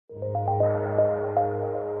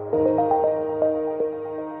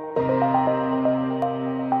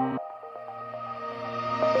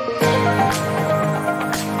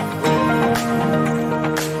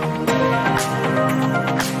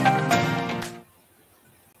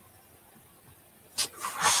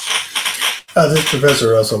This is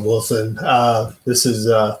Professor Russell Wilson. This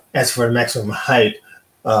is asking for the maximum height,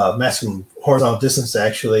 maximum horizontal distance,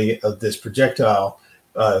 actually, of this projectile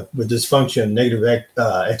with this function negative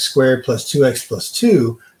x squared plus 2x plus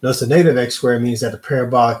 2. Notice the negative x squared means that the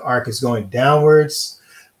parabolic arc is going downwards.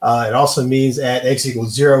 It also means at x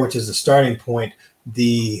equals 0, which is the starting point,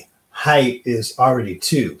 the height is already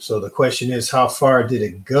 2. So the question is, how far did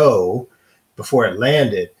it go before it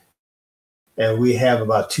landed? And we have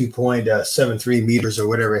about 2.73 meters or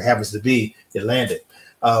whatever it happens to be, it landed.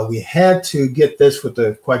 We had to get this with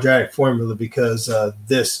the quadratic formula because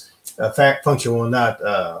this function will not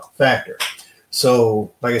factor.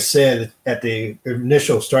 So, like I said, at the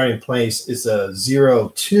initial starting place is a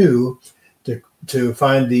 0, 2. To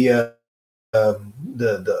find the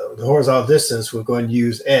horizontal distance, we're going to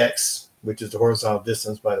use x, which is the horizontal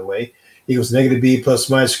distance, by the way, equals negative b plus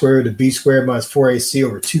minus square root of b squared minus 4ac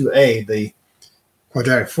over 2a, the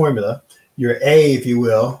quadratic formula. Your a, if you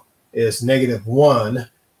will, is negative 1.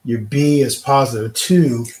 Your b is positive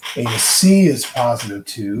 2, and your c is positive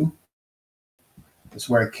 2. That's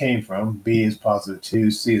where it came from. B is positive 2,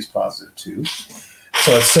 c is positive 2.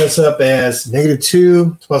 So it sets up as negative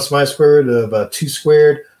 2 plus minus square root of 2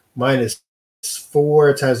 squared minus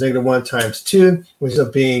 4 times negative 1 times 2, which ends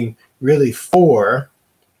up being really 4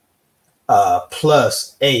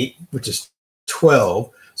 plus 8, which is 12.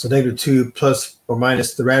 So negative 2 plus or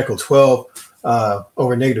minus the radical 12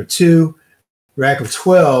 over negative 2. Radical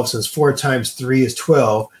 12, since 4 times 3 is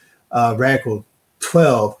 12, radical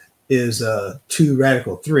 12 is 2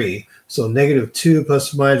 radical 3. So negative 2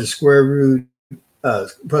 plus or minus the square root,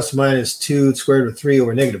 plus or minus 2 squared root of 3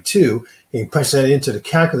 over negative 2. And you punch that into the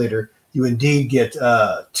calculator, you indeed get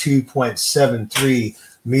 2.73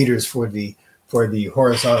 meters for the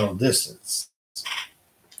horizontal distance.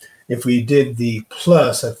 If we did the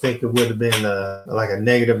plus, I think it would have been like a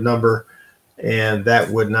negative number, and that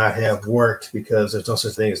would not have worked because there's no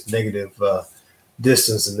such thing as negative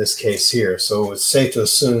distance in this case here. So it's safe to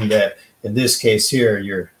assume that in this case here,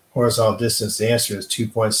 your horizontal distance, the answer is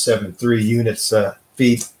 2.73 units,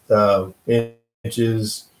 feet,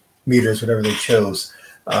 inches, meters, whatever they chose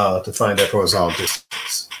to find that horizontal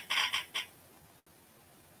distance.